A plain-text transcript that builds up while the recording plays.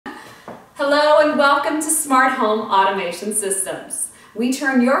Hello and welcome to Smart Home Automation Systems. We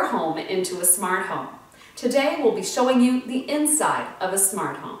turn your home into a smart home. Today we'll be showing you the inside of a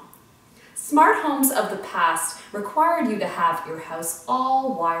smart home. Smart homes of the past required you to have your house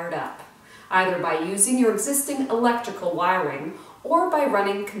all wired up, either by using your existing electrical wiring or by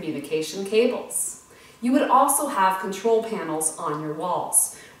running communication cables. You would also have control panels on your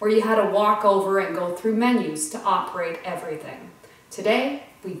walls, where you had to walk over and go through menus to operate everything. Today,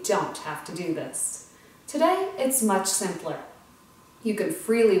 we don't have to do this. Today, it's much simpler. You can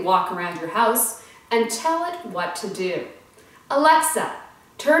freely walk around your house and tell it what to do. Alexa,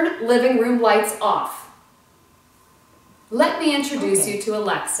 turn living room lights off. Let me introduce you to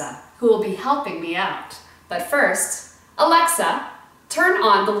Alexa, who will be helping me out. But first, Alexa, turn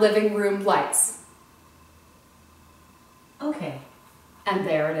on the living room lights. Okay. And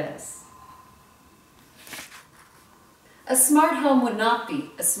there it is. A smart home would not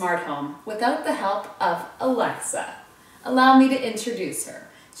be a smart home without the help of Alexa. Allow me to introduce her.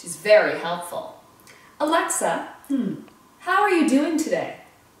 She's very helpful. Alexa, how are you doing today?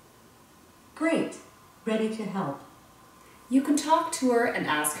 Great. Ready to help. You can talk to her and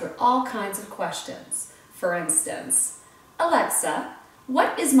ask her all kinds of questions. For instance, Alexa,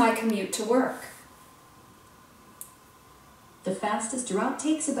 what is my commute to work? The fastest route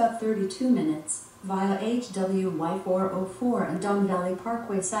takes about 32 minutes via HWY404 and Don Valley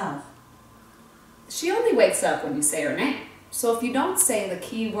Parkway South. She only wakes up when you say her name. So if you don't say the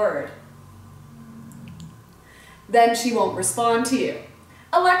key word, then she won't respond to you.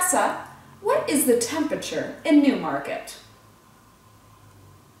 Alexa, what is the temperature in Newmarket?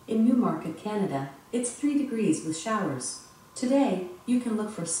 In Newmarket, Canada, it's 3 degrees with showers. Today, you can look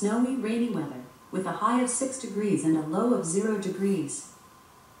for snowy, rainy weather with a high of 6 degrees and a low of 0 degrees.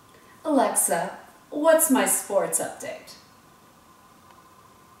 Alexa, what's my sports update?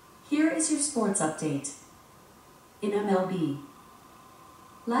 Here is your sports update. In MLB,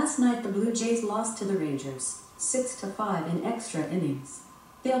 last night the Blue Jays lost to the Rangers, 6-5 in extra innings.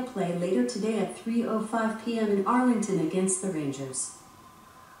 They'll play later today at 3:05 p.m. in Arlington against the Rangers.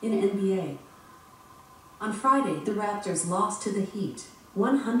 In NBA, on Friday the Raptors lost to the Heat,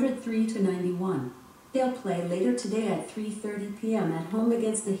 103-91. They'll play later today at 3:30 p.m. at home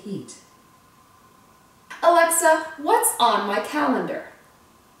against the Heat. Alexa, what's on my calendar?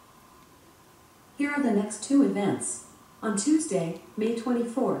 Here are the next 2 events. On Tuesday, May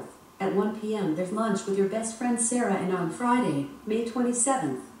 24th, at 1 p.m. there's lunch with your best friend Sarah, and on Friday, May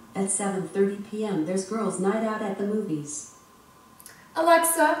 27th, at 7:30 p.m. there's girls' night out at the movies.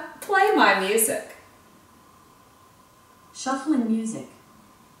 Alexa, play my music. Shuffling music.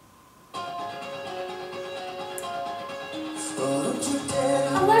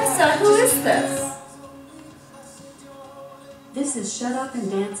 Alexa, who is this? This is Shut Up and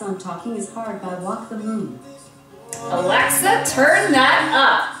Dance on Talking is Hard by Walk the Moon. Alexa, turn that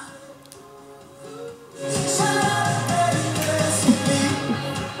up.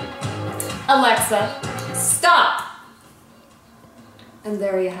 Alexa, stop. And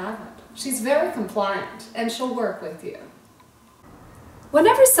there you have it. She's very compliant and she'll work with you.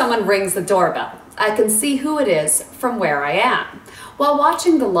 Whenever someone rings the doorbell, I can see who it is from where I am. While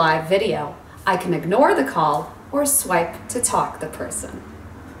watching the live video, I can ignore the call or swipe to talk the person.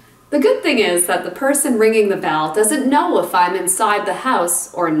 The good thing is that the person ringing the bell doesn't know if I'm inside the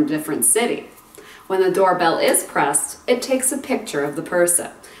house or in a different city. When the doorbell is pressed, it takes a picture of the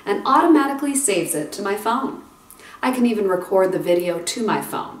person and automatically saves it to my phone. I can even record the video to my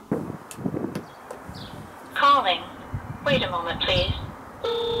phone. Calling. Wait a moment, please.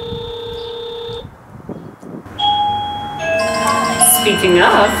 Speaking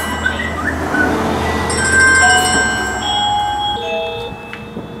of,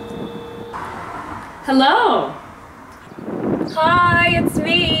 hello. Hi, it's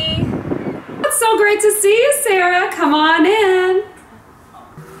me. It's so great to see you, Sarah. Come on in.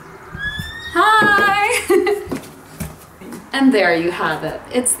 Hi. And there you have it.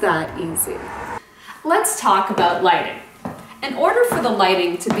 It's that easy. Let's talk about lighting. In order for the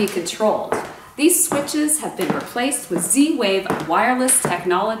lighting to be controlled, these switches have been replaced with Z-Wave wireless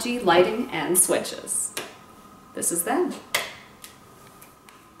technology lighting and switches. This is them.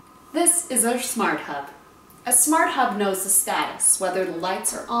 This is our Smart Hub. A Smart Hub knows the status, whether the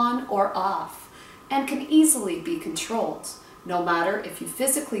lights are on or off, and can easily be controlled, no matter if you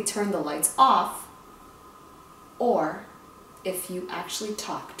physically turn the lights off or if you actually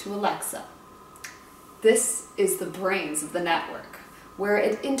talk to Alexa. This is the brains of the network, where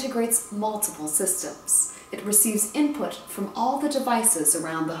it integrates multiple systems. It receives input from all the devices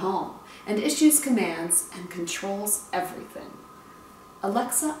around the home and issues commands and controls everything.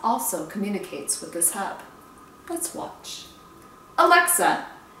 Alexa also communicates with this hub. Let's watch. Alexa,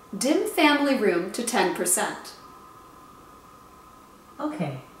 dim family room to 10%.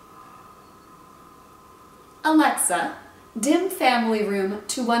 Okay. Alexa, dim family room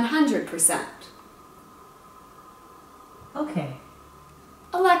to 100%. Okay.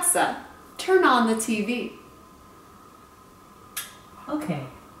 Alexa, turn on the TV. Okay.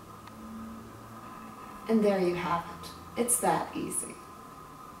 And there you have it. It's that easy.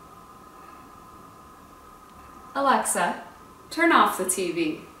 Alexa, turn off the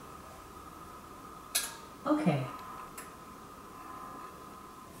TV. Okay.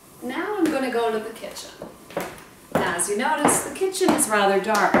 Now I'm going to go to the kitchen. Now, as you notice, the kitchen is rather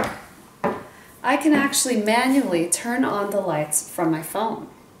dark. I can actually manually turn on the lights from my phone.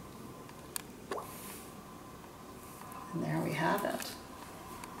 And there we have it.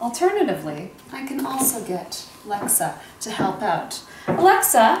 Alternatively, I can also get Alexa to help out.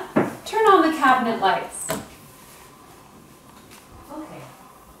 Alexa, turn on the cabinet lights. Okay.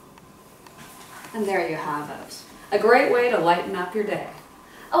 And there you have it. A great way to lighten up your day.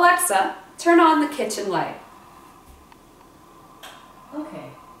 Alexa, turn on the kitchen light. Okay.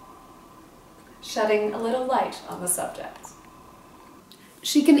 Shedding a little light on the subject.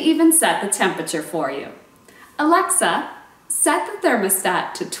 She can even set the temperature for you. Alexa, set the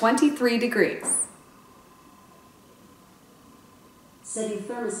thermostat to 23 degrees. Setting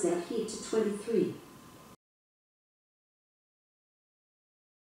thermostat heat to 23.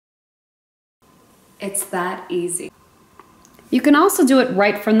 It's that easy. You can also do it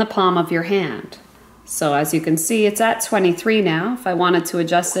right from the palm of your hand. So as you can see, it's at 23 now. If I wanted to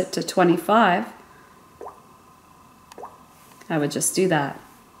adjust it to 25, I would just do that.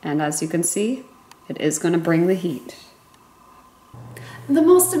 And as you can see, it is going to bring the heat. The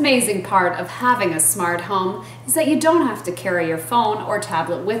most amazing part of having a smart home is that you don't have to carry your phone or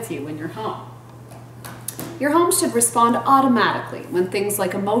tablet with you in your home. Your home should respond automatically when things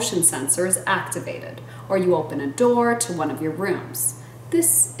like a motion sensor is activated, or you open a door to one of your rooms.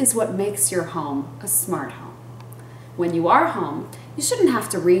 This is what makes your home a smart home. When you are home, you shouldn't have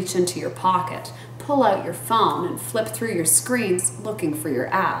to reach into your pocket, pull out your phone, and flip through your screens looking for your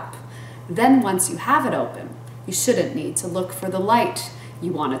app. Then once you have it open, you shouldn't need to look for the light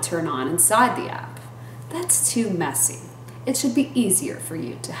you want to turn on inside the app. That's too messy. It should be easier for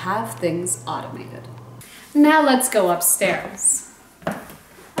you to have things automated. Now let's go upstairs.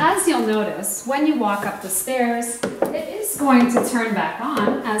 As you'll notice, when you walk up the stairs, it is going to turn back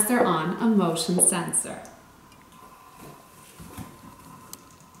on as they're on a motion sensor.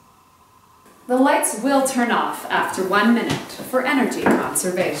 The lights will turn off after 1 minute for energy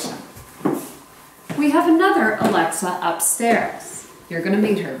conservation. We have another Alexa upstairs. You're going to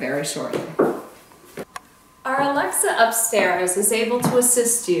meet her very shortly. Our Alexa upstairs is able to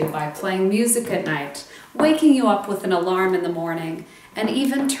assist you by playing music at night, waking you up with an alarm in the morning, and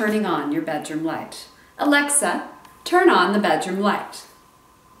even turning on your bedroom light. Alexa, turn on the bedroom light.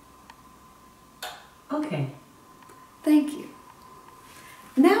 Okay. Thank you.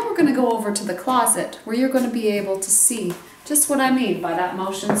 Now we're going to go over to the closet where you're going to be able to see just what I mean by that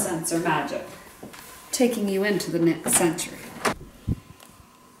motion sensor magic, taking you into the next century.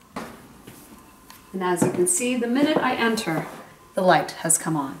 And as you can see, the minute I enter, the light has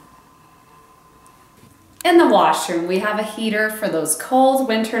come on. In the washroom, we have a heater for those cold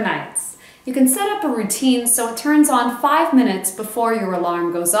winter nights. You can set up a routine so it turns on 5 minutes before your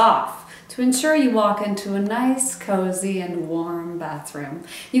alarm goes off to ensure you walk into a nice, cozy, and warm bathroom.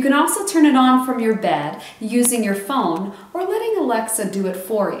 You can also turn it on from your bed using your phone or letting Alexa do it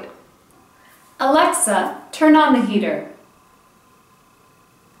for you. Alexa, turn on the heater.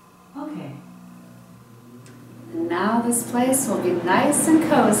 Okay. And now this place will be nice and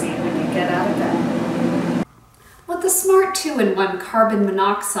cozy when you get out of bed. With the smart 2-in-1 carbon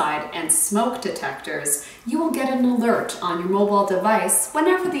monoxide and smoke detectors, you will get an alert on your mobile device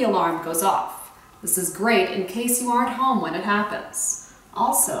whenever the alarm goes off. This is great in case you aren't home when it happens.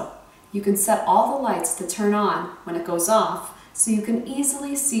 Also, you can set all the lights to turn on when it goes off so you can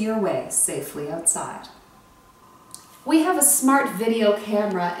easily see your way safely outside. We have a smart video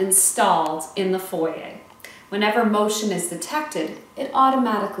camera installed in the foyer. Whenever motion is detected, it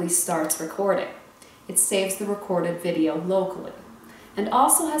automatically starts recording. It saves the recorded video locally, and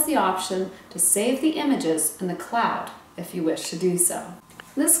also has the option to save the images in the cloud if you wish to do so.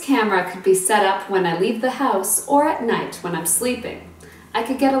 This camera could be set up when I leave the house or at night when I'm sleeping. I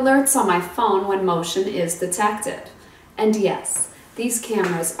could get alerts on my phone when motion is detected. And yes, these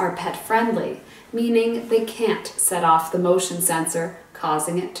cameras are pet-friendly, meaning they can't set off the motion sensor,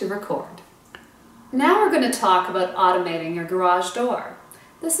 causing it to record. Now we're going to talk about automating your garage door.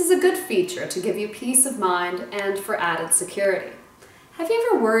 This is a good feature to give you peace of mind and for added security. Have you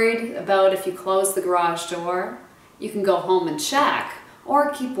ever worried about if you close the garage door, you can go home and check,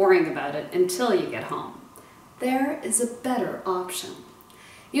 or keep worrying about it until you get home? There is a better option.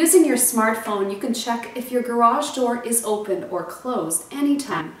 Using your smartphone, you can check if your garage door is open or closed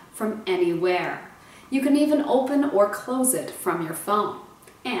anytime from anywhere. You can even open or close it from your phone.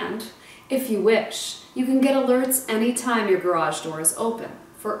 And if you wish, you can get alerts anytime your garage door is open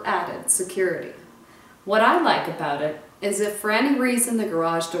for added security. What I like about it is if for any reason the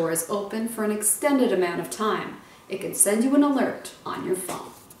garage door is open for an extended amount of time, it can send you an alert on your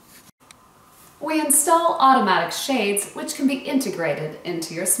phone. We install automatic shades which can be integrated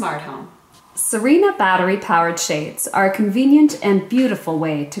into your smart home. Serena battery-powered shades are a convenient and beautiful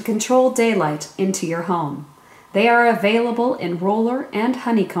way to control daylight into your home. They are available in roller and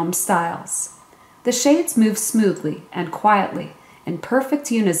honeycomb styles. The shades move smoothly and quietly in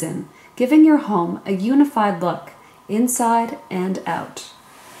perfect unison, giving your home a unified look inside and out.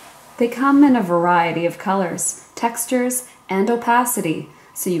 They come in a variety of colors, textures, and opacity,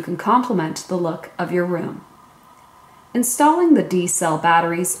 so you can complement the look of your room. Installing the D-cell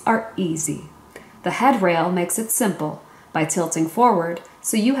batteries are easy. The headrail makes it simple by tilting forward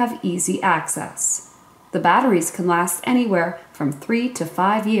so you have easy access. The batteries can last anywhere from 3 to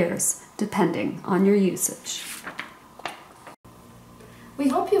 5 years, depending on your usage. We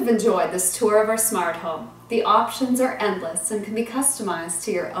hope you've enjoyed this tour of our smart home. The options are endless and can be customized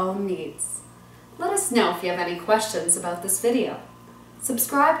to your own needs. Let us know if you have any questions about this video.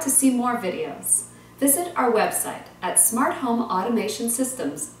 Subscribe to see more videos. Visit our website at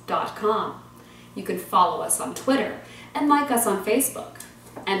smarthomeautomationsystems.com. You can follow us on Twitter and like us on Facebook.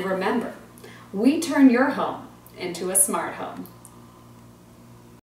 And remember, we turn your home into a smart home.